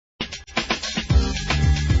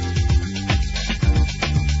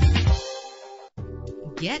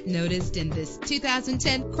Get noticed in this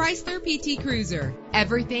 2010 Chrysler PT Cruiser.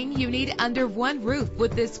 Everything you need under one roof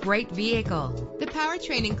with this great vehicle. The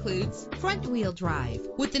powertrain includes front-wheel drive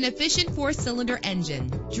with an efficient 4-cylinder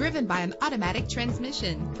engine driven by an automatic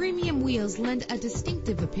transmission. Premium wheels lend a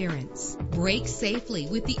distinctive appearance. Brake safely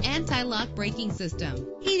with the anti-lock braking system.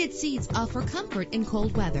 Heated seats offer comfort in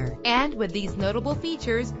cold weather. And with these notable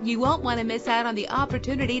features, you won't want to miss out on the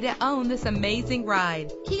opportunity to own this amazing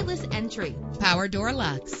ride. Keyless entry, power door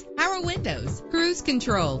locks, power windows, cruise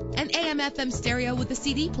control, an AM/FM stereo with a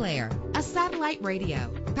CD player, a satellite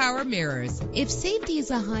radio, power mirrors. If safety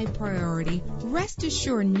is a high priority, rest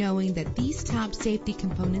assured knowing that these top safety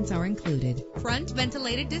components are included. Front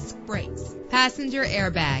ventilated disc brakes, passenger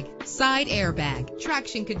airbag, side airbag,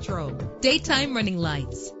 traction control, daytime running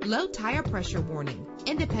lights, low tire pressure warning,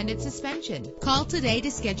 independent suspension. Call today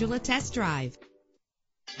to schedule a test drive.